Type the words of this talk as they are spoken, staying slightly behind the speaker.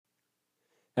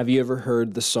Have you ever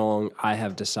heard the song, I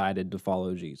Have Decided to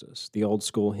Follow Jesus? The old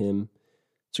school hymn.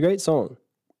 It's a great song.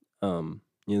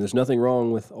 There's nothing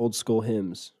wrong with old school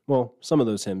hymns. Well, some of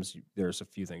those hymns, there's a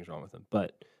few things wrong with them,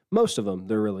 but most of them,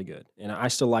 they're really good. And I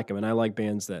still like them. And I like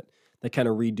bands that kind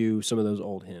of redo some of those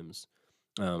old hymns.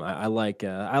 I like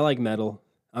metal.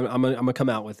 I'm gonna come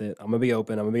out with it. I'm gonna be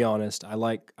open. I'm gonna be honest. I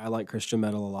like Christian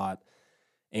metal a lot,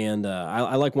 and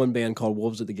I like one band called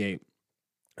Wolves at the Gate,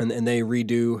 and they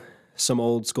redo some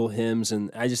old school hymns, and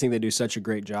I just think they do such a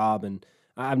great job. And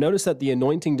I've noticed that the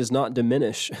anointing does not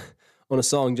diminish on a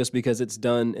song just because it's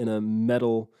done in a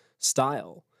metal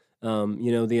style.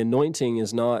 The anointing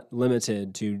is not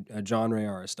limited to a genre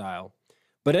or a style.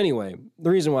 But anyway, the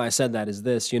reason why I said that is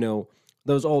this,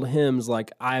 those old hymns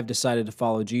like I've decided to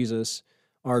follow Jesus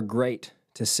are great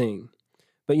to sing.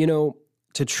 But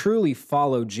to truly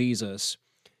follow Jesus,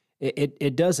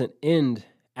 it doesn't end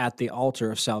at the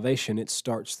altar of salvation, it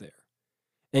starts there.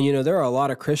 And there are a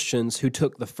lot of Christians who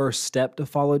took the first step to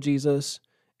follow Jesus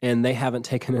and they haven't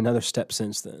taken another step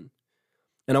since then.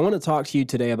 And I want to talk to you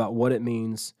today about what it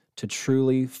means to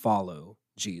truly follow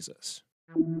Jesus.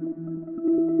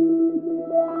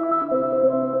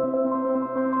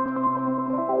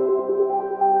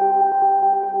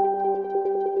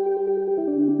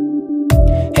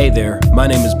 Hey there, my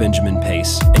name is Benjamin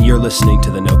Pace, and you're listening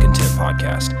to the No Content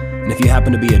Podcast. And if you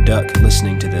happen to be a duck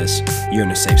listening to this, you're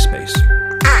in a safe space.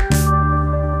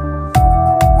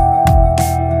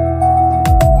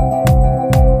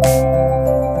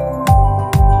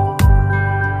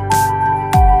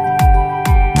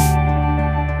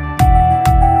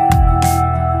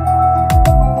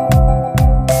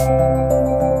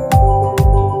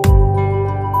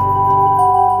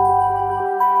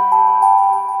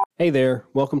 Hey there,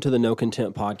 welcome to the No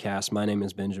Content Podcast. My name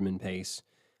is Benjamin Pace.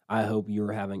 I hope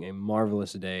you're having a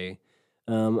marvelous day.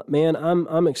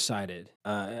 I'm excited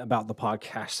about the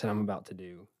podcast that I'm about to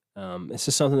do. It's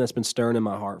just something that's been stirring in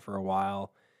my heart for a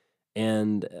while.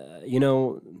 And,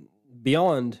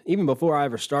 even before I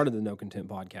ever started the No Content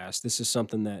Podcast, this is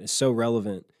something that is so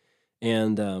relevant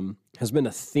and has been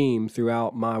a theme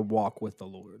throughout my walk with the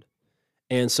Lord.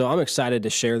 And so I'm excited to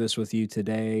share this with you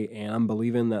today, and I'm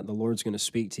believing that the Lord's going to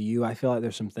speak to you. I feel like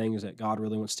there's some things that God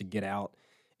really wants to get out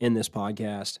in this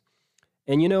podcast.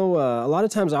 And a lot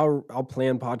of times I'll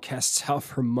plan podcasts out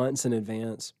for months in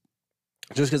advance,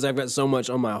 just because I've got so much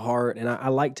on my heart, and I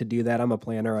like to do that. I'm a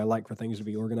planner. I like for things to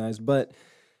be organized, but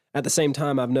at the same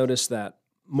time, I've noticed that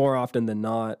more often than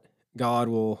not, God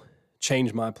will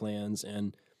change my plans,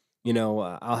 and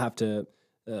I'll have to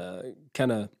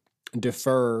kind of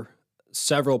defer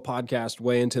several podcasts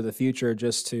way into the future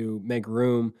just to make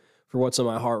room for what's on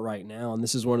my heart right now. And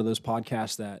this is one of those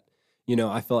podcasts that,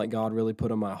 I feel like God really put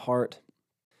on my heart.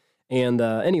 And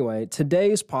anyway,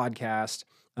 today's podcast,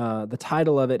 the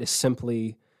title of it is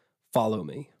simply Follow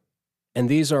Me. And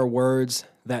these are words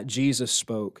that Jesus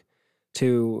spoke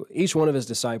to each one of his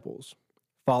disciples.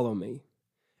 Follow me.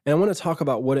 And I want to talk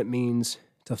about what it means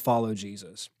to follow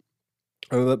Jesus.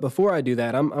 But before I do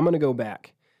that, I'm going to go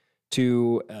back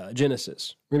to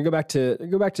Genesis. We're gonna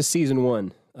go back to season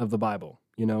 1 of the Bible.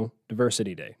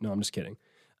 Diversity Day. No, I'm just kidding.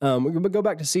 We're gonna go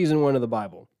back to season 1 of the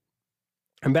Bible.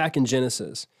 And back in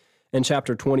Genesis, in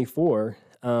chapter 24,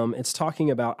 it's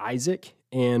talking about Isaac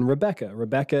and Rebekah.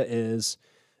 Rebekah is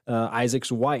Isaac's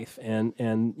wife, and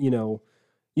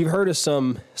you've heard of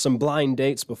some blind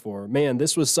dates before. Man,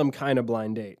 this was some kind of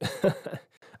blind date.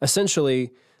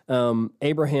 Essentially,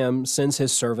 Abraham sends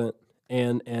his servant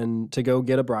and to go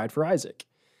get a bride for Isaac.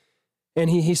 And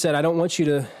he said, I don't want you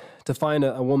to find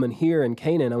a woman here in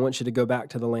Canaan. I want you to go back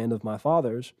to the land of my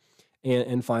fathers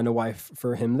and find a wife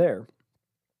for him there.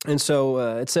 And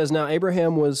so it says, now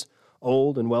Abraham was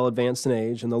old and well advanced in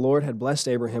age, and the Lord had blessed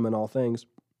Abraham in all things.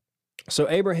 So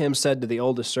Abraham said to the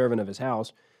oldest servant of his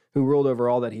house, who ruled over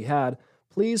all that he had,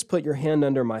 please put your hand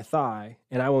under my thigh,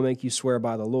 and I will make you swear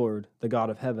by the Lord, the God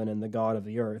of heaven and the God of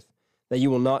the earth, that you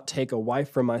will not take a wife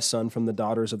for my son from the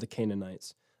daughters of the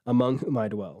Canaanites, among whom I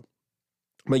dwell.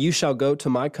 But you shall go to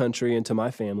my country and to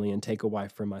my family and take a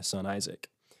wife for my son Isaac.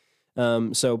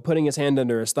 So putting his hand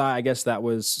under his thigh, I guess that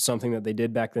was something that they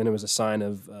did back then. It was a sign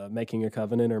of making a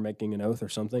covenant or making an oath or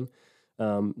something.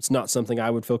 It's not something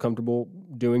I would feel comfortable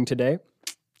doing today.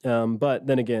 But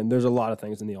then again, there's a lot of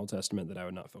things in the Old Testament that I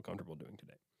would not feel comfortable doing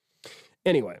today.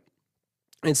 Anyway,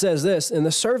 it says this, and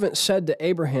the servant said to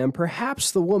Abraham,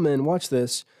 perhaps the woman, watch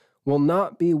this, will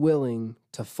not be willing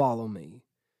to follow me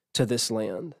to this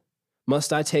land.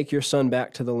 Must I take your son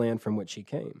back to the land from which he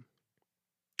came?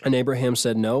 And Abraham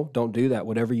said, no, don't do that.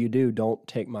 Whatever you do, don't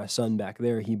take my son back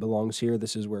there. He belongs here.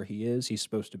 This is where he is. He's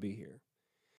supposed to be here.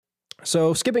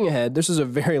 So skipping ahead, this is a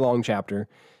very long chapter.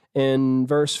 In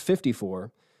verse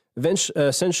 54,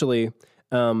 essentially,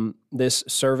 this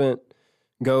servant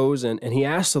goes and he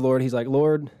asks the Lord, he's like,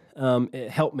 Lord,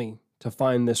 help me to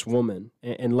find this woman,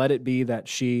 and let it be that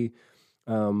she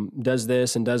does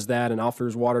this and does that and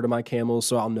offers water to my camels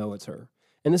so I'll know it's her.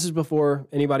 And this is before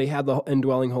anybody had the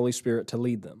indwelling Holy Spirit to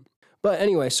lead them. But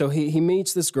anyway, so he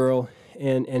meets this girl,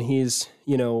 and he's,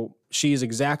 she's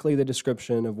exactly the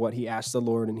description of what he asked the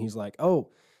Lord, and he's like, oh,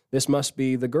 this must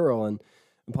be the girl. And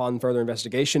upon further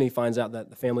investigation, he finds out that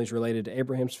the family's related to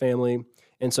Abraham's family,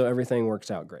 and so everything works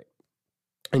out great.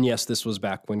 And yes, this was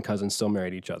back when cousins still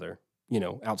married each other,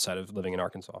 outside of living in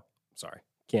Arkansas. Sorry,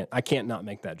 I can't not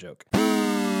make that joke.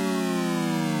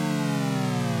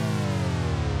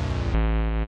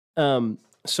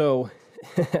 So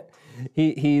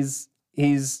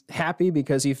he's happy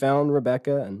because he found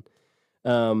Rebekah,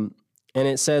 and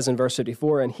it says in verse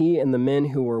 54, and he and the men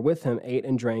who were with him ate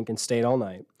and drank and stayed all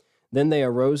night. Then they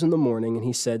arose in the morning, and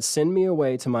he said, send me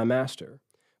away to my master.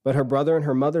 But her brother and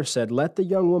her mother said, let the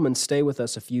young woman stay with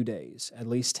us a few days, at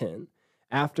least 10.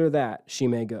 After that she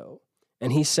may go.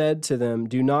 And he said to them,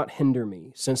 do not hinder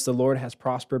me, since the Lord has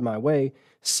prospered my way.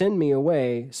 Send me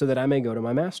away so that I may go to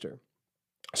my master.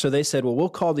 So they said, well, we'll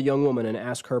call the young woman and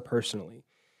ask her personally.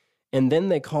 And then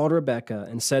they called Rebekah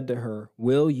and said to her,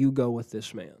 will you go with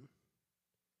this man?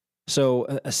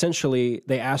 So essentially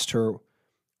they asked her,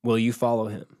 will you follow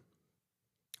him?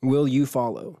 Will you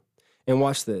follow? And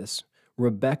watch this.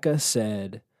 Rebekah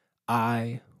said,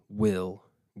 I will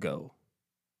go.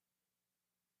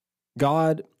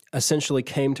 God essentially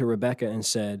came to Rebekah and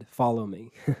said, follow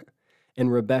me.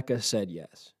 And Rebekah said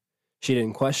yes. She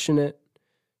didn't question it.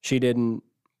 She didn't,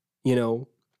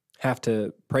 have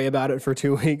to pray about it for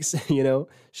 2 weeks.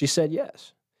 She said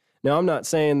yes. Now, I'm not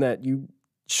saying that you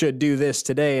should do this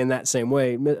today in that same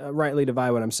way, rightly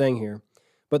divide what I'm saying here.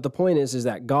 But the point is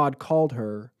that God called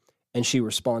her and she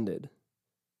responded.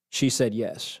 She said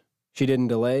yes. She didn't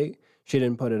delay. She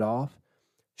didn't put it off.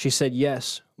 She said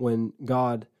yes when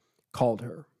God called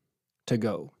her to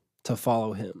go, to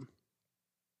follow him.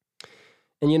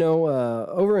 And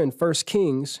over in 1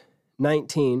 Kings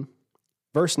 19,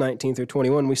 verse 19 through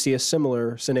 21, we see a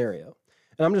similar scenario.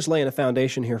 And I'm just laying a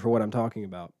foundation here for what I'm talking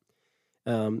about.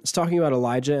 It's talking about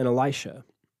Elijah and Elisha.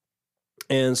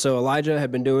 And so Elijah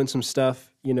had been doing some stuff,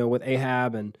 with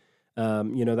Ahab, and,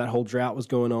 that whole drought was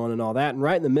going on and all that. And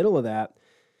right in the middle of that,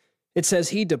 it says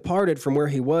he departed from where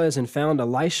he was and found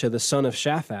Elisha, the son of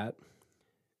Shaphat,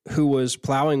 who was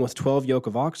plowing with 12 yoke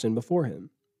of oxen before him.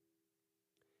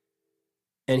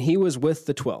 And he was with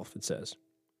the 12, it says.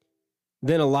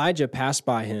 Then Elijah passed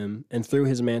by him and threw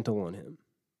his mantle on him.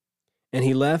 And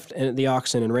he left the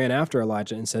oxen and ran after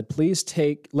Elijah and said, please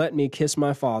let me kiss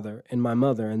my father and my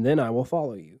mother, and then I will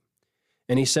follow you.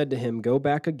 And he said to him, go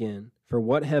back again, for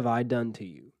what have I done to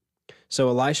you? So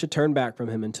Elisha turned back from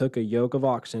him and took a yoke of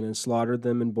oxen and slaughtered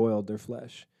them and boiled their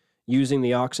flesh, using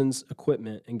the oxen's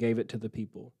equipment, and gave it to the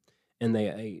people, and they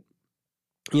ate.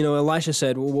 Elisha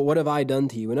said, well, what have I done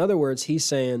to you? In other words, he's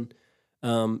saying,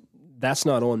 that's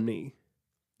not on me.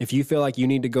 If you feel like you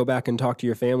need to go back and talk to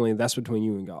your family, that's between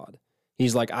you and God.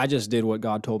 He's like, I just did what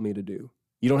God told me to do.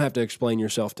 You don't have to explain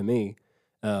yourself to me.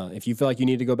 If you feel like you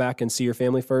need to go back and see your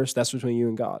family first, that's between you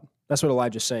and God. That's what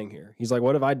Elijah's saying here. He's like,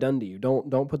 what have I done to you?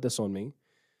 Don't put this on me.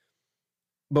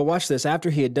 But watch this.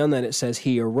 After he had done that, it says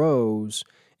he arose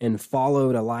and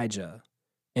followed Elijah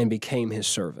and became his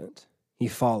servant. He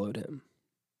followed him.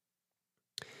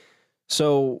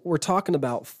 So we're talking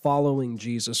about following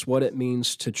Jesus, what it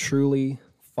means to truly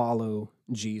follow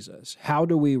Jesus. How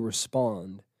do we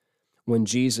respond when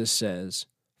Jesus says,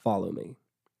 follow me?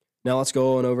 Now let's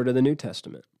go on over to the New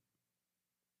Testament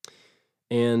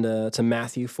and to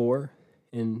Matthew 4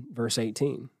 in verse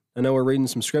 18. I know we're reading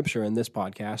some scripture in this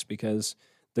podcast because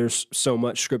there's so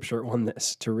much scripture on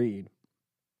this to read.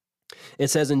 It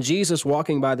says, and Jesus,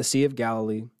 walking by the Sea of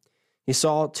Galilee, he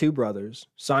saw two brothers,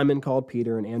 Simon called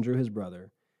Peter and Andrew his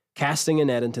brother, casting a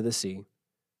net into the sea,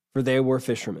 for they were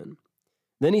fishermen.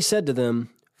 Then he said to them,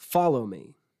 follow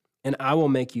me, and I will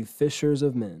make you fishers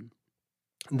of men.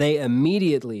 They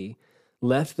immediately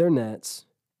left their nets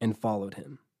and followed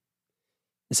him.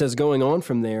 It says, going on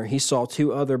from there, he saw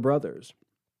two other brothers,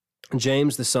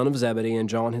 James the son of Zebedee and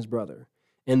John his brother,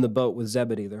 in the boat with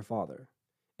Zebedee their father,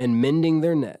 and mending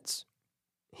their nets.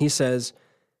 He says,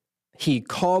 he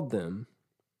called them,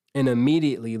 and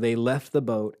immediately they left the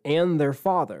boat and their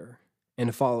father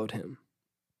and followed him.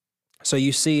 So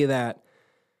you see that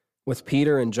with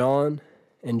Peter and John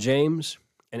and James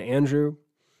and Andrew,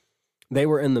 they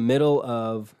were in the middle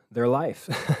of their life.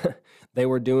 They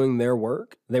were doing their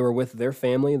work. They were with their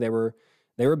family. They were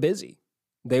They were busy.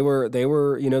 They were,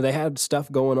 they had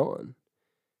stuff going on.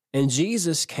 And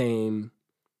Jesus came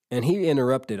and he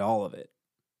interrupted all of it.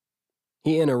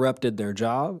 He interrupted their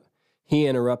job. He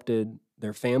interrupted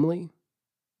their family.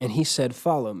 And he said,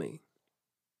 "Follow me."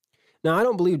 Now, I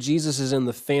don't believe Jesus is in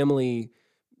the family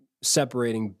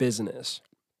separating business.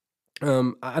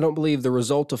 I don't believe the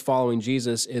result of following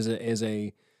Jesus is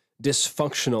a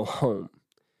dysfunctional home.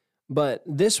 But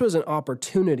this was an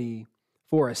opportunity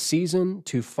for a season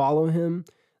to follow him,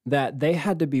 that they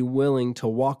had to be willing to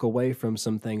walk away from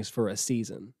some things for a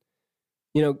season.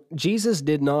 Jesus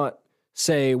did not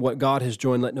say, "What God has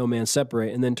joined, let no man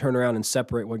separate," and then turn around and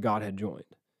separate what God had joined.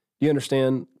 Do you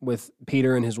understand, with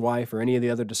Peter and his wife or any of the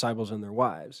other disciples and their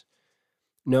wives?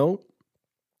 No.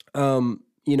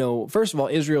 First of all,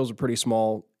 Israel's a pretty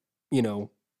small,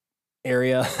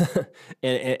 area,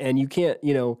 and you can't,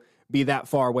 be that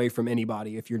far away from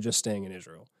anybody if you're just staying in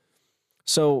Israel.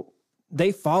 So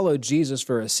they followed Jesus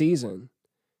for a season.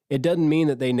 It doesn't mean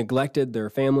that they neglected their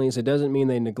families. It doesn't mean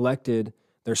they neglected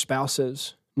their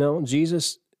spouses. No,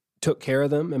 Jesus took care of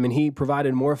them. I mean, he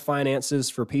provided more finances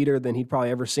for Peter than he'd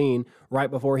probably ever seen right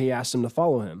before he asked him to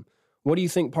follow him. What do you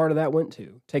think part of that went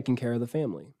to? Taking care of the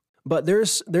family. But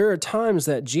there are times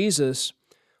that Jesus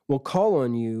will call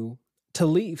on you to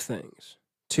leave things,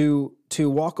 to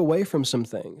walk away from some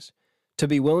things, to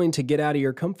be willing to get out of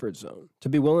your comfort zone, to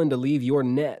be willing to leave your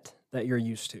net that you're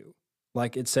used to.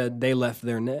 Like it said, they left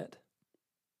their net.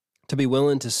 To be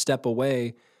willing to step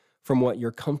away from what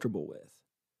you're comfortable with,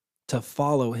 to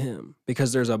follow him,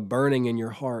 because there's a burning in your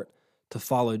heart to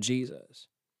follow Jesus.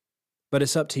 But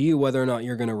it's up to you whether or not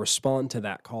you're going to respond to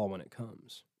that call when it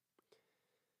comes.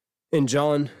 In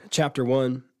John chapter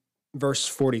 1, verse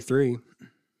 43,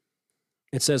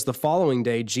 it says, "The following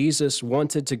day, Jesus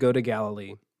wanted to go to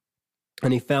Galilee,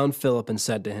 and he found Philip and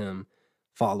said to him,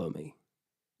 'Follow me.'"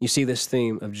 You see this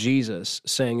theme of Jesus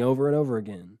saying over and over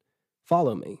again,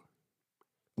 "Follow me."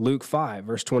 Luke 5,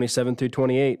 verse 27 through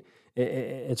 28,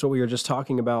 it's what we were just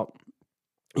talking about.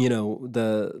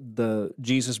 The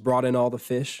Jesus brought in all the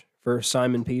fish for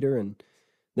Simon Peter, and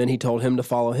then he told him to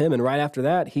follow him. And right after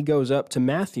that, he goes up to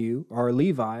Matthew, or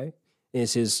Levi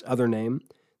is his other name,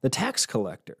 the tax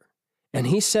collector. And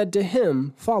he said to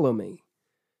him, "Follow me."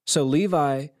 So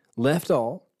Levi left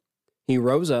all, he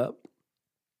rose up,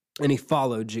 and he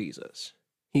followed Jesus.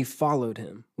 He followed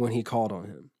him when he called on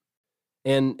him.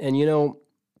 And I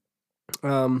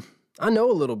know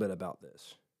a little bit about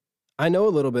this.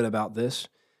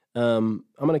 I'm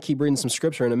going to keep reading some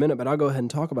scripture in a minute, but I'll go ahead and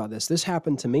talk about this. This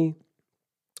happened to me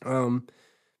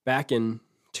back in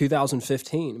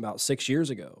 2015, about 6 years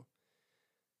ago.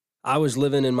 I was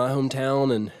living in my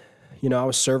hometown, and, I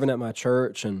was serving at my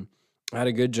church, and I had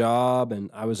a good job, and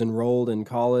I was enrolled in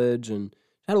college, and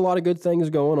had a lot of good things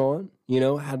going on.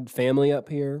 Had family up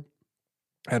here,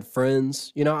 had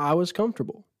friends. I was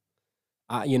comfortable.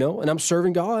 And I'm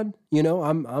serving God.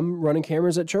 I'm running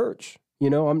cameras at church.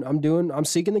 I'm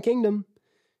seeking the kingdom.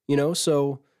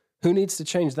 So who needs to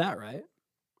change that, right?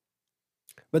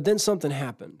 But then something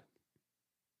happened,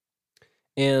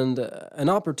 and an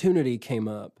opportunity came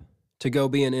up to go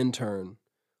be an intern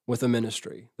with a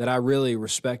ministry that I really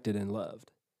respected and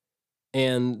loved.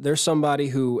 And there's somebody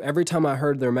who, every time I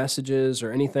heard their messages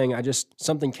or anything,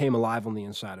 something came alive on the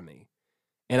inside of me.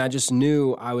 And I just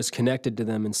knew I was connected to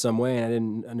them in some way, and I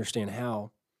didn't understand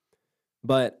how.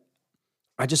 But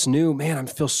I just knew, man, I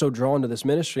feel so drawn to this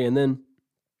ministry. And then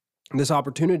this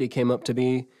opportunity came up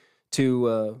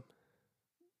to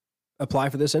apply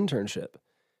for this internship.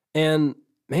 And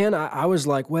man, I was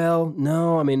like, well,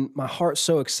 no, I mean, my heart's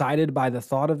so excited by the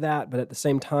thought of that. But at the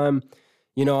same time,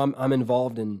 I'm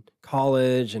involved in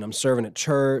college, and I'm serving at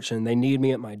church, and they need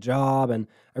me at my job. And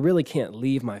I really can't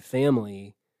leave my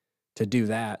family to do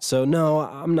that. So no,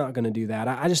 I'm not going to do that.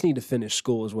 I just need to finish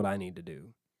school is what I need to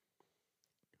do.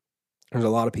 There's a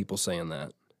lot of people saying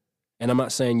that. And I'm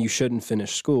not saying you shouldn't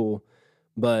finish school,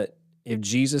 but if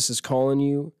Jesus is calling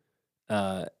you,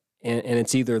 and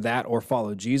it's either that or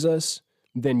follow Jesus,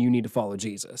 then you need to follow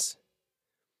Jesus.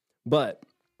 But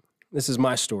this is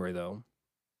my story, though.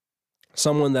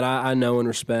 Someone that I know and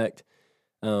respect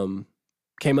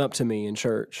came up to me in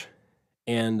church,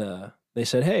 and they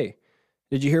said, "Hey,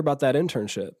 did you hear about that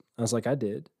internship?" I was like, "I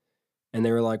did." And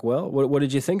they were like, "Well, what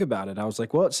did you think about it?" I was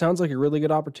like, "Well, it sounds like a really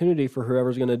good opportunity for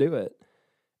whoever's going to do it."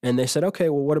 And they said, "Okay,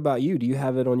 well, what about you? Do you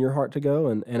have it on your heart to go?"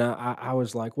 And I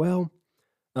was like, "Well,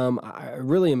 I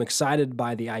really am excited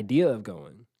by the idea of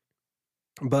going.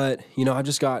 But, I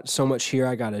just got so much here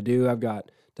I got to do. I've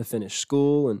got to finish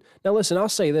school." And now listen, I'll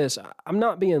say this. I'm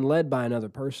not being led by another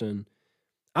person.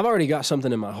 I've already got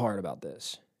something in my heart about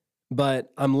this,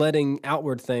 but I'm letting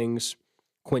outward things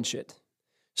quench it.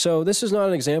 So this is not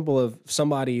an example of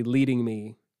somebody leading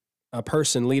me, a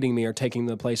person leading me or taking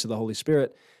the place of the Holy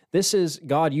Spirit. This is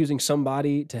God using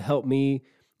somebody to help me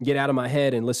get out of my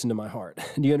head and listen to my heart.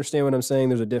 Do you understand what I'm saying?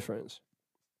 There's a difference.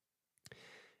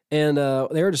 And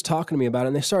they were just talking to me about it,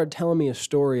 and they started telling me a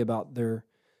story about their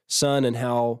son and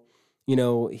how,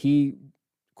 he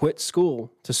quit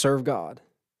school to serve God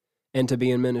and to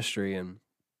be in ministry. And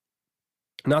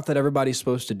not that everybody's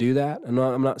supposed to do that. I'm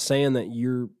not saying that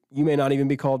you may not even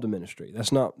be called to ministry.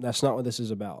 That's not what this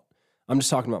is about. I'm just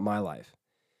talking about my life.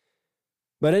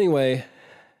 But anyway,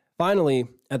 finally,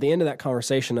 at the end of that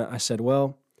conversation, I said,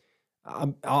 well,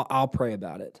 I'll pray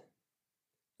about it.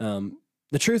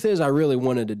 The truth is I really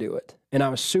wanted to do it, and I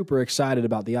was super excited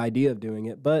about the idea of doing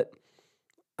it, but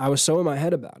I was so in my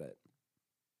head about it.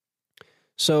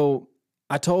 So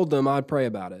I told them I'd pray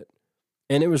about it,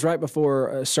 and it was right before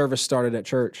a service started at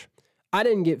church. I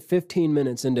didn't get 15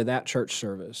 minutes into that church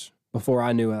service before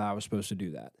I knew I was supposed to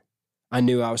do that. I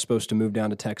knew I was supposed to move down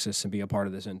to Texas and be a part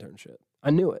of this internship. I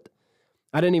knew it.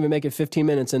 I didn't even make it 15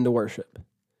 minutes into worship.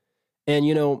 And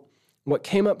what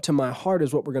came up to my heart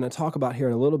is what we're going to talk about here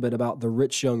in a little bit about the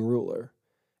rich young ruler.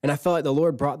 And I felt like the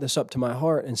Lord brought this up to my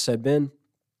heart and said, Ben,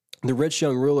 the rich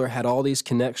young ruler had all these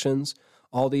connections,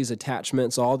 all these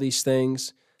attachments, all these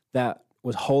things that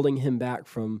was holding him back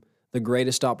from the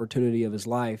greatest opportunity of his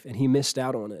life. And he missed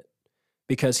out on it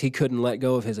because he couldn't let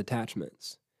go of his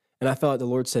attachments. And I felt like the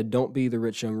Lord said, don't be the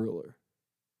rich young ruler.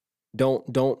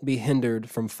 Don't be hindered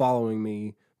from following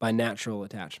me by natural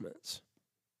attachments.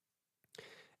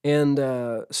 And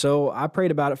so I prayed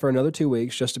about it for another 2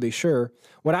 weeks just to be sure.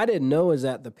 What I didn't know is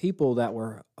that the people that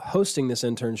were hosting this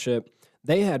internship,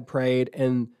 they had prayed,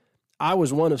 and I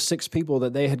was one of 6 people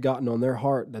that they had gotten on their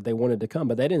heart that they wanted to come,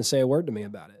 but they didn't say a word to me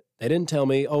about it. They didn't tell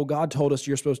me, oh, God told us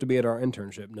you're supposed to be at our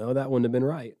internship. No, that wouldn't have been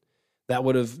right. That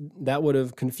would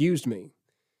have confused me,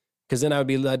 because then I would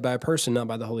be led by a person, not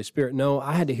by the Holy Spirit. No,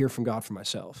 I had to hear from God for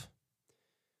myself.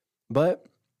 But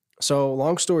so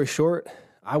long story short,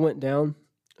 I went down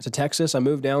to Texas. I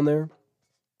moved down there.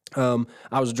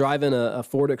 I was driving a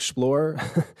Ford Explorer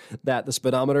that the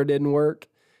speedometer didn't work,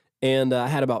 and I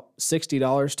had about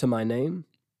 $60 to my name.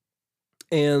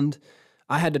 And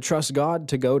I had to trust God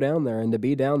to go down there and to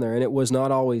be down there, and it was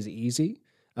not always easy.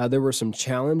 There were some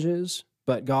challenges,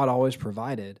 but God always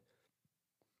provided.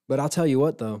 But I'll tell you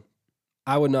what, though,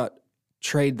 I would not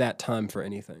trade that time for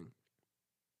anything.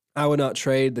 I would not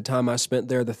trade the time I spent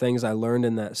there, the things I learned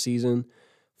in that season,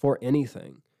 for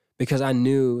anything, because I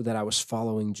knew that I was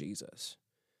following Jesus.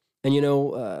 And,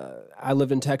 I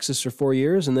lived in Texas for 4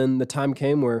 years, and then the time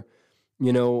came where,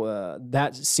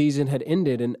 that season had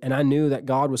ended, and I knew that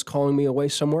God was calling me away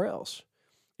somewhere else.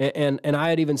 And I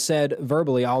had even said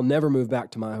verbally, I'll never move back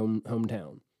to my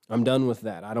hometown. I'm done with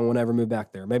that. I don't want to ever move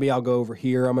back there. Maybe I'll go over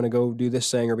here. I'm going to go do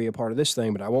this thing or be a part of this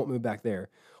thing, but I won't move back there.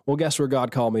 Well, guess where God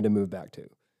called me to move back to?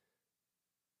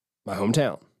 My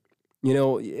hometown.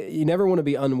 You never want to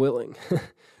be unwilling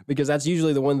because that's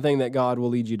usually the one thing that God will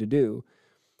lead you to do,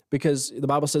 because the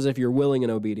Bible says if you're willing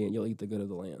and obedient, you'll eat the good of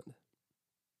the land.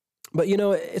 But,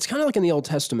 it's kind of like in the Old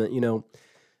Testament,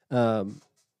 the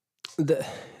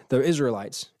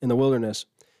Israelites in the wilderness,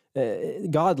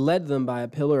 God led them by a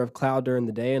pillar of cloud during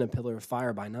the day and a pillar of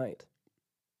fire by night.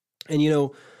 And,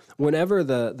 whenever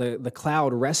the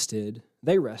cloud rested,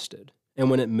 they rested.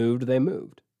 And when it moved, they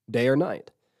moved, day or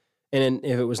night. And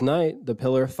if it was night, the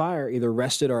pillar of fire either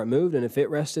rested or it moved. And if it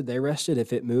rested, they rested.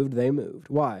 If it moved, they moved.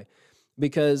 Why?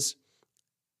 Because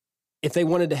if they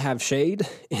wanted to have shade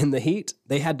in the heat,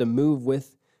 they had to move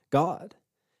with God.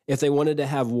 If they wanted to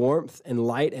have warmth and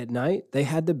light at night, they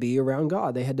had to be around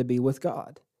God. They had to be with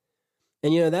God.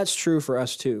 And, that's true for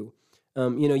us too.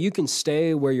 You can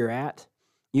stay where you're at.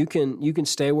 You can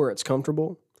stay where it's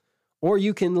comfortable, or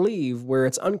you can leave where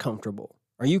it's uncomfortable,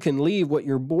 or you can leave what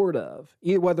you're bored of.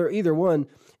 Either one,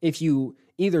 if you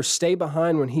either stay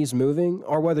behind when he's moving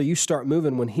or whether you start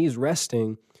moving when he's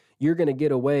resting, you're going to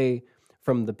get away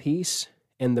from the peace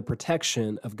and the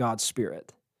protection of God's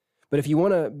Spirit. But if you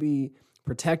want to be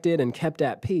protected and kept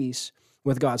at peace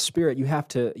with God's Spirit, you have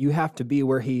to be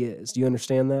where he is. Do you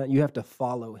understand that? You have to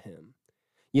follow him.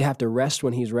 You have to rest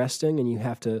when he's resting, and you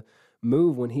have to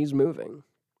move when he's moving.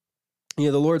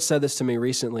 The Lord said this to me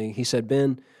recently. He said,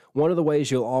 Ben, one of the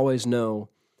ways you'll always know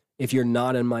if you're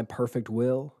not in my perfect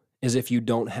will is if you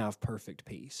don't have perfect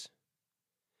peace.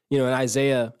 In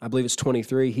Isaiah, I believe it's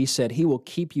 23, he said, he will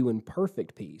keep you in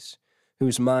perfect peace,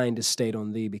 whose mind is stayed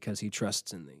on thee because he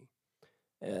trusts in thee.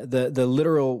 The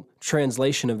literal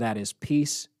translation of that is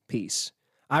peace, peace.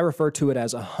 I refer to it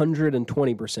as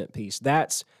 120% peace.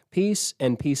 That's peace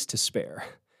and peace to spare.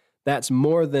 That's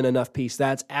more than enough peace.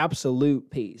 That's absolute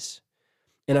peace.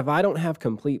 And if I don't have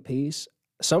complete peace,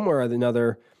 somewhere or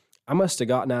another, I must have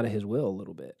gotten out of his will a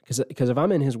little bit. Because if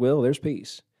I'm in his will, there's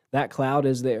peace. That cloud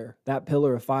is there. That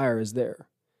pillar of fire is there.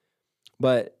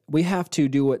 But we have to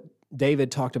do what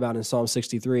David talked about in Psalm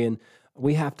 63, and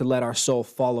we have to let our soul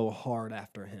follow hard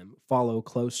after him, follow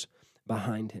close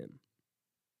behind him.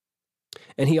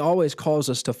 And he always calls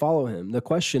us to follow him. The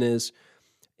question is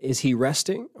he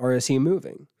resting or is he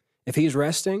moving? If he's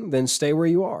resting, then stay where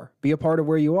you are. Be a part of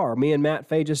where you are. Me and Matt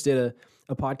Fay just did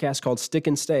a podcast called Stick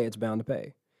and Stay, It's Bound to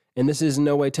Pay. And this is in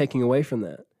no way taking away from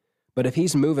that. But if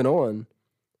he's moving on,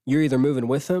 you're either moving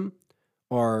with him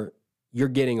or you're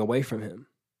getting away from him.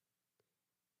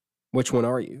 Which one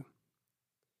are you?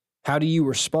 How do you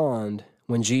respond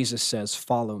when Jesus says,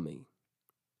 follow me?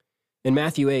 In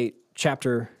Matthew 8,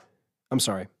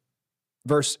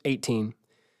 verse 18,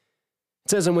 it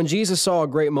says, and when Jesus saw a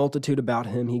great multitude about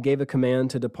him, he gave a command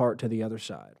to depart to the other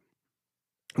side.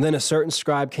 Then a certain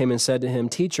scribe came and said to him,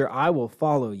 Teacher, I will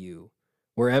follow you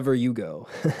wherever you go.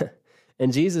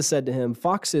 And Jesus said to him,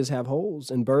 Foxes have holes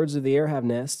and birds of the air have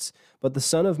nests, but the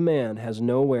Son of Man has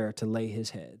nowhere to lay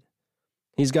his head.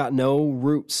 He's got no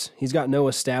roots. He's got no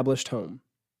established home.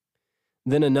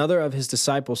 Then another of his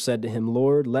disciples said to him,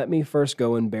 Lord, let me first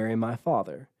go and bury my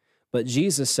father. But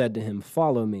Jesus said to him,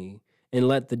 Follow me, and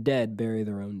let the dead bury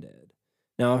their own dead.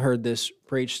 Now, I've heard this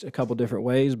preached a couple different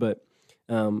ways, but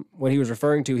what he was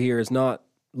referring to here is not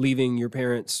leaving your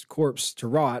parents' corpse to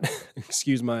rot.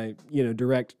 Excuse my,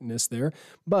 directness there.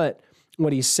 But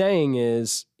what he's saying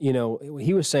is,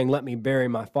 he was saying, let me bury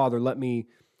my father. Let me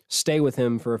stay with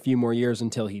him for a few more years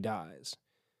until he dies.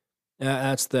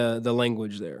 That's the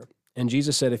language there. And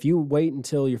Jesus said, if you wait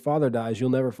until your father dies, you'll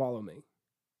never follow me.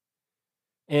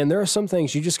 And there are some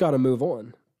things you just got to move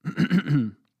on.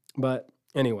 But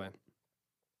anyway,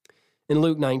 in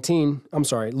Luke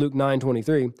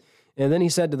 9:23, and then he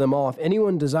said to them all, if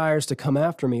anyone desires to come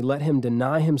after me, let him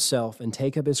deny himself and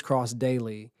take up his cross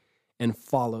daily and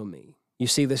follow me. You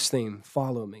see this theme,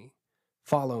 follow me,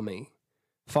 follow me,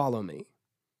 follow me.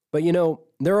 But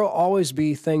there will always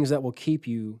be things that will keep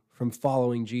you from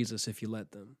following Jesus if you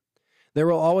let them. There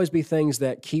will always be things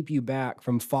that keep you back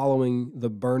from following the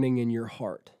burning in your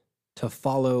heart, to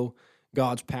follow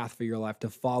God's path for your life, to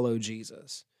follow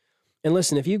Jesus. And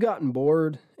listen, if you've gotten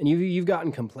bored and you've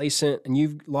gotten complacent and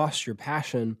you've lost your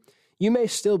passion, you may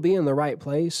still be in the right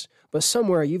place, but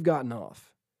somewhere you've gotten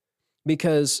off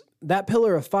because that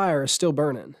pillar of fire is still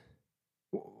burning.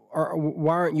 Or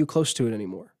why aren't you close to it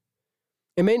anymore?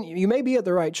 You may be at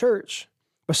the right church,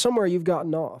 but somewhere you've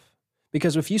gotten off.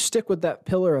 Because if you stick with that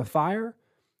pillar of fire,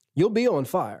 you'll be on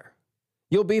fire.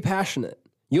 You'll be passionate.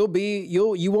 You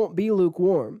won't be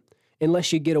lukewarm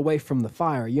unless you get away from the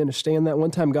fire. You understand that?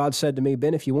 One time God said to me,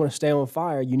 Ben, if you want to stay on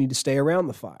fire, you need to stay around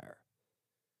the fire.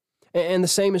 And the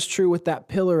same is true with that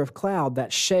pillar of cloud,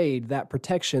 that shade, that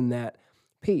protection, that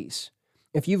peace.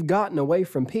 If you've gotten away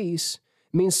from peace,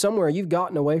 it means somewhere you've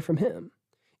gotten away from him.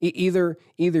 Either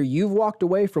you've walked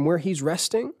away from where he's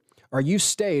resting or you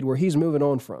stayed where he's moving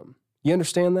on from. You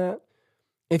understand that?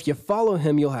 If you follow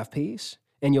him, you'll have peace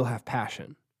and you'll have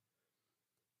passion.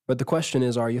 But the question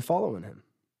is, are you following him?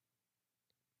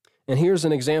 And here's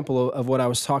an example of what I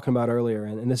was talking about earlier,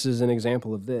 and this is an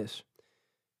example of this.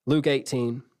 Luke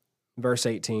 18, verse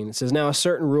 18, it says, Now a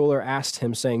certain ruler asked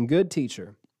him, saying, Good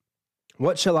teacher,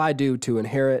 what shall I do to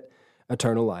inherit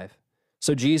eternal life?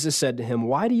 So Jesus said to him,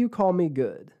 Why do you call me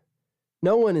good?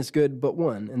 No one is good but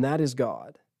one, and that is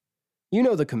God. You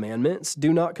know the commandments.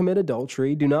 Do not commit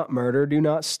adultery. Do not murder. Do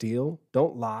not steal.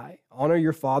 Don't lie. Honor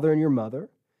your father and your mother.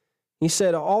 He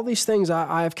said, All these things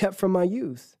I have kept from my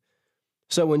youth.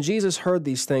 So when Jesus heard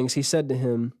these things, he said to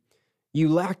him, You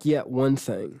lack yet one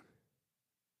thing.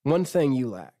 One thing you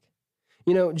lack.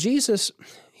 Jesus,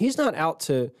 he's not out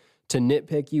to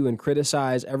nitpick you and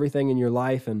criticize everything in your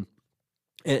life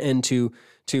and to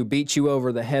beat you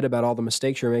over the head about all the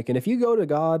mistakes you're making. If you go to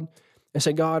God and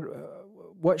say, God,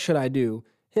 what should I do?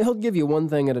 He'll give you one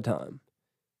thing at a time.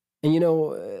 And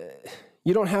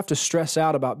you don't have to stress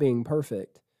out about being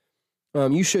perfect.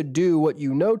 You should do what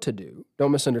you know to do.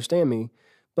 Don't misunderstand me.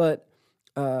 But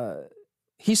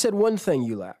he said one thing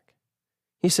you lack.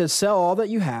 He said, sell all that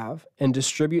you have and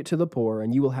distribute to the poor,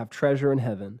 and you will have treasure in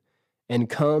heaven. And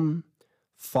come,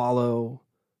 follow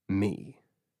me.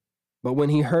 But when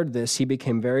he heard this, he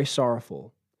became very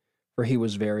sorrowful, for he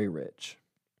was very rich.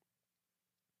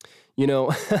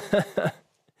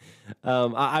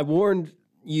 I warned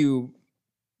you,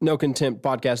 No Contempt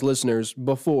podcast listeners,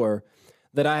 before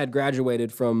that I had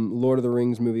graduated from Lord of the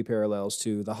Rings movie parallels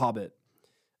to The Hobbit.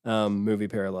 movie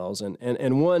parallels.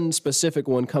 And one specific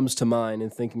one comes to mind in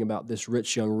thinking about this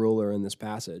rich young ruler in this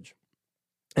passage.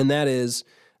 And that is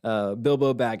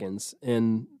Bilbo Baggins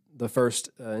in the first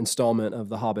installment of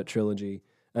the Hobbit trilogy,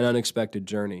 An Unexpected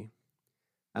Journey.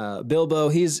 Bilbo,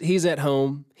 he's at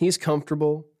home. He's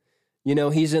comfortable.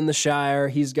 He's in the Shire.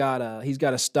 He's got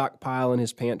a stockpile in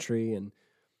his pantry, and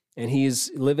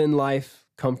he's living life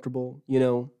comfortable.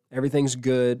 Everything's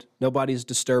good. Nobody's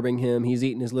disturbing him. He's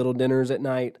eating his little dinners at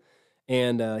night,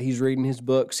 and he's reading his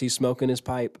books. He's smoking his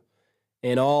pipe,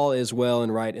 and all is well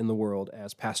and right in the world,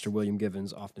 as Pastor William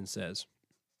Givens often says.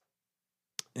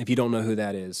 If you don't know who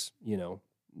that is,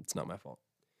 it's not my fault.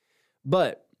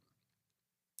 But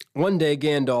one day,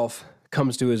 Gandalf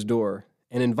comes to his door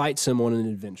and invites him on an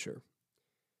adventure.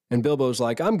 And Bilbo's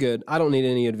like, I'm good. I don't need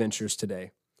any adventures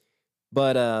today.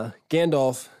 But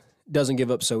Gandalf doesn't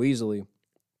give up so easily.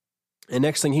 And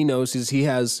next thing he knows is he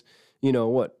has,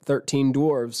 13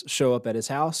 dwarves show up at his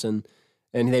house, and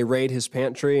they raid his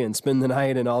pantry and spend the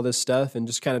night and all this stuff and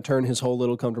just kind of turn his whole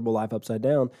little comfortable life upside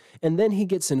down. And then he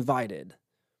gets invited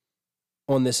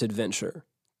on this adventure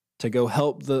to go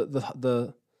help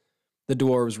the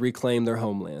dwarves reclaim their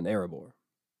homeland, Erebor.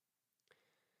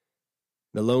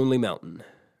 The Lonely Mountain,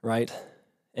 right?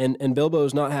 And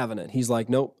Bilbo's not having it. He's like,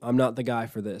 nope, I'm not the guy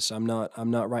for this. I'm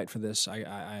not right for this.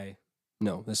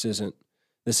 No, this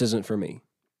isn't for me.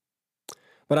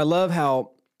 But I love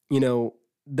how,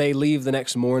 they leave the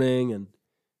next morning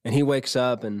and he wakes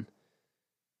up, and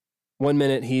one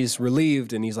minute he's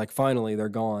relieved and he's like, finally, they're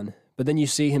gone. But then you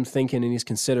see him thinking and he's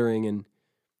considering, and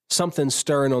something's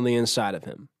stirring on the inside of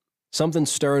him.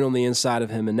 Something's stirring on the inside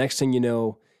of him. And next thing you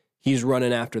know, he's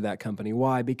running after that company.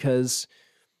 Why? Because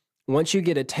once you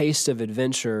get a taste of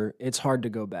adventure, it's hard to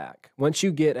go back. Once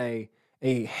you get a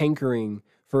hankering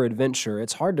for adventure,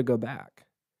 it's hard to go back.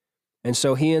 And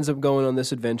so he ends up going on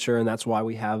this adventure, and that's why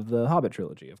we have the Hobbit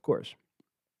trilogy, of course.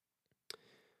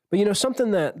 But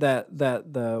something that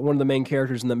the one of the main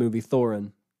characters in the movie,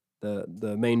 Thorin,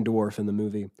 the main dwarf in the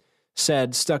movie,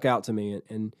 said stuck out to me.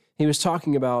 And he was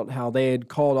talking about how they had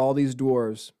called all these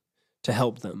dwarves to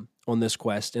help them on this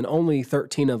quest, and only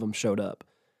 13 of them showed up.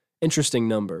 Interesting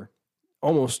number.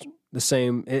 Almost the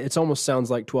same. It almost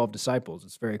sounds like 12 disciples.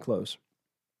 It's very close.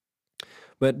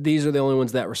 But these are the only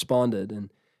ones that responded.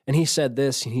 And he said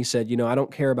this, and he said, I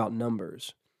don't care about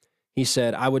numbers. He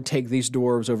said, I would take these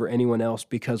dwarves over anyone else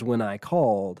because when I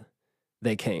called,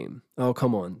 they came. Oh,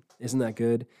 come on. Isn't that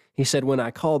good? He said, when I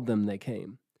called them, they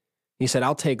came. He said,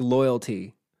 I'll take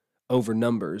loyalty over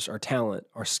numbers or talent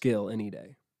or skill any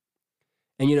day.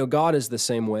 And God is the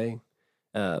same way.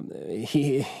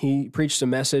 He preached a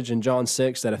message in John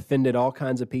 6 that offended all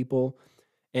kinds of people.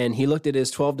 And he looked at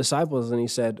his 12 disciples and he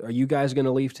said, are you guys going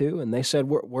to leave too? And they said,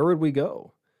 where would we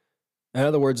go? In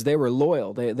other words, they were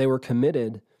loyal. They were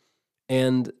committed.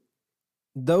 And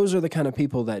those are the kind of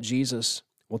people that Jesus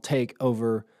will take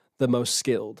over the most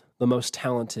skilled, the most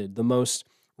talented, the most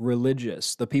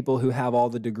religious, the people who have all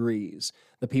the degrees,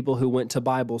 the people who went to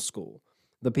Bible school,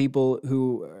 the people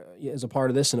who is a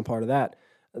part of this and a part of that.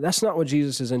 That's not what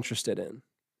Jesus is interested in.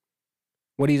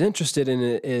 What he's interested in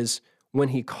is when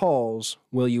he calls,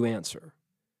 will you answer?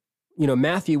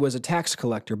 Matthew was a tax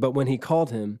collector, but when he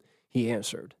called him, he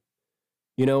answered.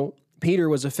 Peter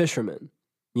was a fisherman.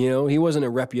 He wasn't a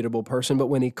reputable person, but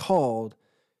when he called,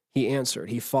 he answered.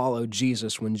 He followed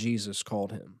Jesus when Jesus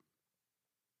called him.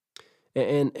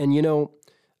 And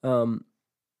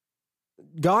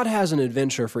God has an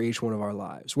adventure for each one of our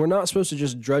lives. We're not supposed to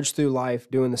just drudge through life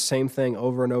doing the same thing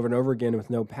over and over and over again with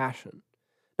no passion.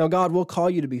 Now, God will call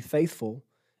you to be faithful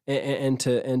and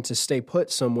to stay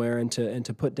put somewhere and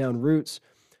to put down roots.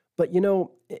 But,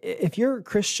 if your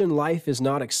Christian life is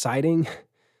not exciting,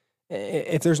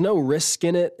 if there's no risk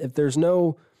in it, if there's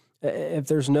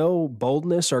no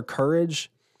boldness or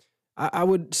courage, I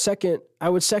would second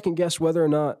guess whether or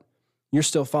not you're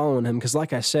still following him. Because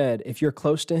like I said, if you're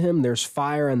close to him, there's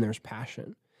fire and there's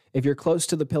passion. If you're close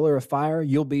to the pillar of fire,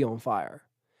 you'll be on fire.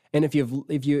 And if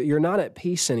you're not at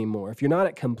peace anymore, if you're not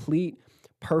at complete,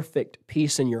 perfect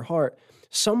peace in your heart,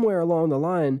 somewhere along the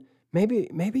line, maybe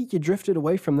you drifted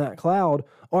away from that cloud,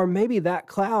 or maybe that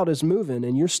cloud is moving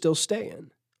and you're still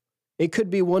staying. It could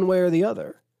be one way or the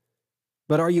other.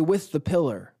 But are you with the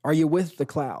pillar? Are you with the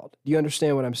cloud? Do you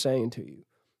understand what I'm saying to you?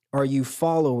 Are you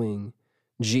following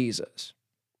Jesus?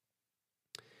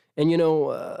 And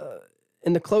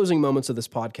in the closing moments of this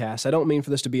podcast, I don't mean for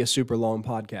this to be a super long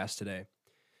podcast today.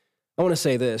 I want to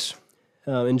say this.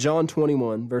 In John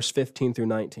 21, verse 15 through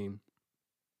 19,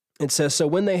 it says, so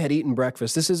when they had eaten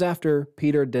breakfast, this is after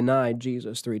Peter denied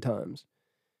Jesus 3 times,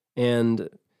 and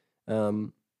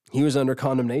he was under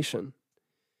condemnation.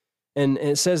 And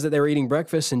it says that they were eating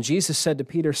breakfast, and Jesus said to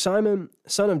Peter, "Simon,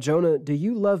 son of Jonah, do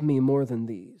you love me more than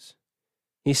these?"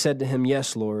 He said to him,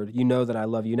 "Yes, Lord, you know that I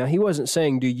love you." Now, he wasn't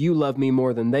saying, "Do you love me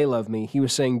more than they love me?" He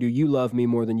was saying, "Do you love me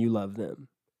more than you love them?"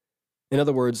 In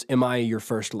other words, am I your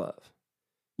first love?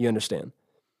 You understand?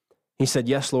 He said,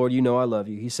 "Yes, Lord, you know I love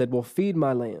you." He said, "Well, feed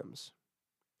my lambs."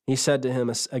 He said to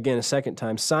him again a second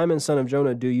time, "Simon, son of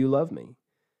Jonah, do you love me?"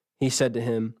 He said to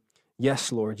him,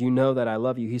 "Yes, Lord, you know that I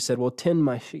love you." He said, "Well, tend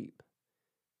my sheep."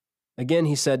 Again,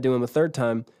 he said to him a third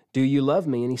time, "Do you love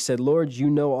me?" And he said, "Lord, you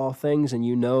know all things, and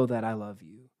you know that I love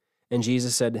you." And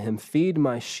Jesus said to him, "Feed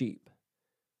my sheep.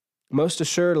 Most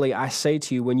assuredly, I say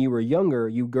to you, when you were younger,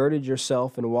 you girded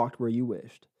yourself and walked where you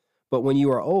wished. But when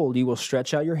you are old, you will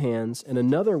stretch out your hands, and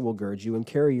another will gird you and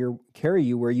carry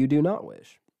you where you do not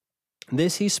wish."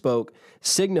 This he spoke,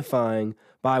 signifying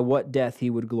by what death he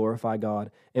would glorify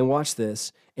God. And watch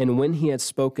this. And when he had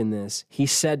spoken this, he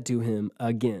said to him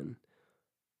again,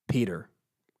 "Peter,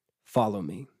 follow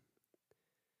me."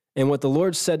 And what the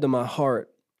Lord said to my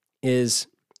heart is,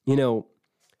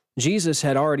 Jesus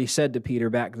had already said to Peter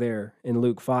back there in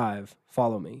Luke 5,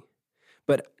 "Follow me."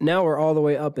 But now we're all the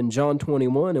way up in John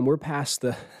 21, and we're past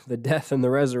the death and the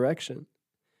resurrection.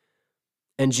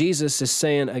 And Jesus is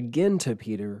saying again to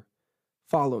Peter,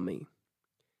 "Follow me."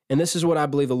 And this is what I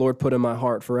believe the Lord put in my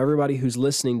heart for everybody who's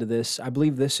listening to this. I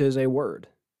believe this is a word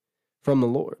from the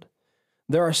Lord.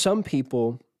 There are some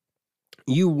people,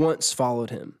 you once followed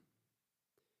him.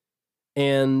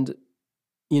 And,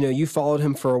 you followed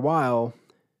him for a while,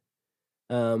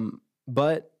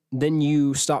 but then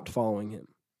you stopped following him.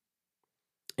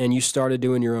 And you started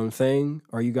doing your own thing,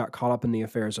 or you got caught up in the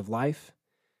affairs of life,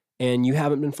 and you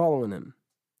haven't been following him.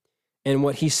 And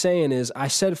what he's saying is, I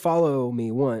said follow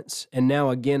me once, and now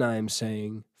again I am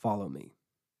saying follow me.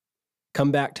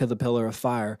 Come back to the pillar of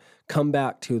fire. Come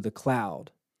back to the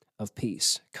cloud of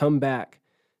peace. Come back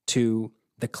to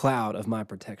the cloud of my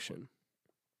protection.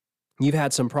 You've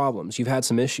had some problems. You've had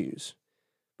some issues.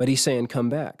 But he's saying, come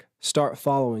back. Start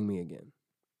following me again.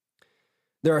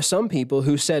 There are some people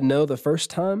who said no the first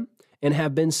time and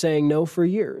have been saying no for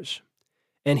years.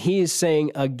 And he is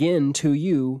saying again to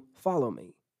you, follow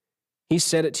me. He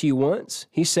said it to you once.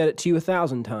 He said it to you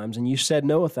 1,000 times, and you said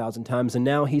no 1,000 times. And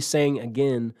now he's saying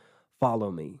again,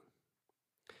 follow me.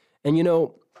 And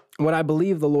what I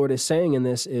believe the Lord is saying in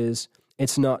this is,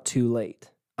 it's not too late.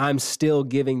 I'm still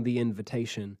giving the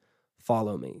invitation,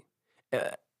 follow me.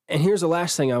 And here's the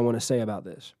last thing I want to say about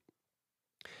this.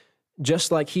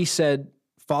 Just like he said,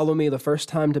 follow me the first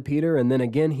time to Peter, and then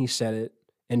again he said it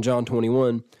in John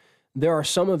 21, there are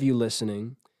some of you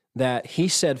listening that he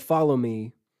said, follow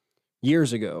me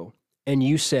years ago, and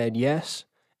you said yes,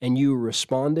 and you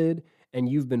responded, and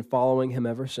you've been following him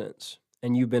ever since.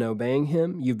 And you've been obeying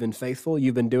him, you've been faithful,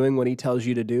 you've been doing what he tells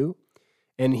you to do,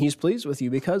 and he's pleased with you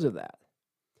because of that.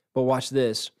 But watch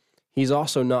this, he's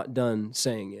also not done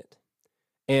saying it.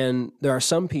 And there are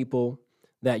some people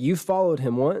that you followed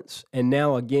him once, and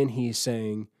now again he's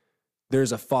saying,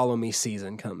 there's a follow me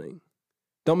season coming.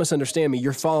 Don't misunderstand me,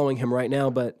 you're following him right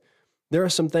now, but there are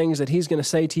some things that he's going to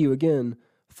say to you again,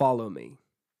 follow me.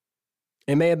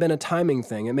 It may have been a timing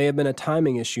thing. It may have been a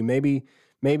timing issue. Maybe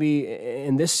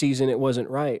in this season it wasn't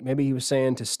right. Maybe he was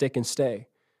saying to stick and stay.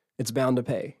 It's bound to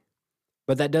pay.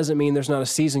 But that doesn't mean there's not a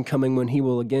season coming when he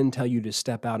will again tell you to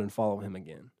step out and follow him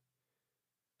again.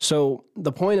 So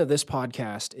the point of this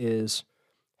podcast is,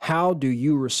 how do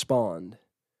you respond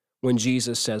when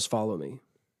Jesus says, follow me?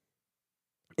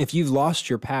 If you've lost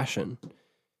your passion,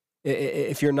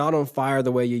 if you're not on fire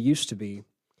the way you used to be,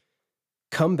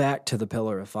 come back to the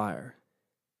pillar of fire.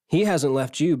 He hasn't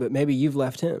left you, but maybe you've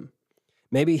left him.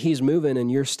 Maybe he's moving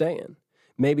and you're staying.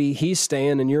 Maybe he's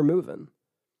staying and you're moving.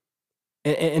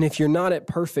 And if you're not at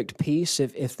perfect peace,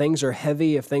 if things are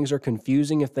heavy, if things are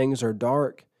confusing, if things are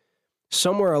dark,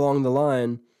 somewhere along the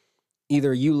line,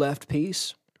 either you left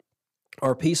peace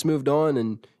or peace moved on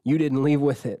and you didn't leave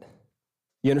with it.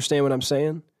 You understand what I'm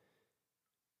saying?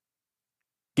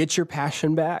 Get your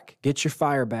passion back, get your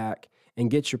fire back,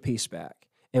 and get your peace back.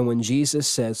 And when Jesus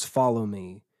says, follow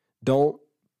me, don't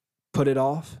put it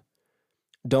off.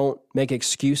 Don't make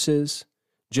excuses.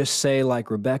 Just say like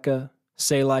Rebecca,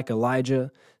 say like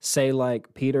Elijah, say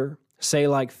like Peter, say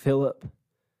like Philip,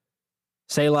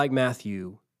 say like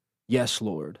Matthew, yes,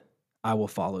 Lord, I will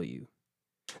follow you.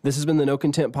 This has been the No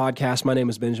Content Podcast. My name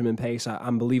is Benjamin Pace.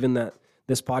 I'm believing that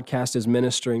this podcast is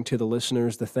ministering to the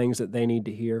listeners the things that they need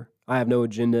to hear. I have no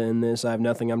agenda in this. I have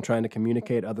nothing I'm trying to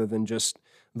communicate other than just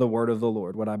the word of the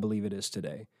Lord, what I believe it is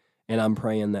today. And I'm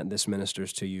praying that this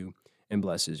ministers to you and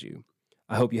blesses you.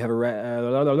 I hope you have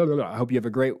a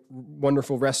great,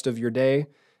 wonderful rest of your day.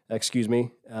 Excuse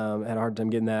me. I had a hard time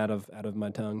getting that out of my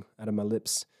tongue, out of my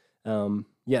lips.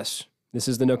 Yes, this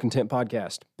is the No Content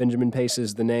Podcast. Benjamin Pace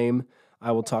is the name.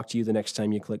 I will talk to you the next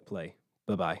time you click play.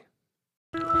 Bye-bye.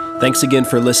 Thanks again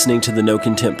for listening to the No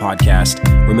Content Podcast.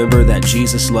 Remember that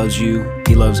Jesus loves you,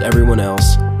 he loves everyone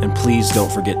else, and please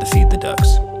don't forget to feed the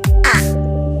ducks.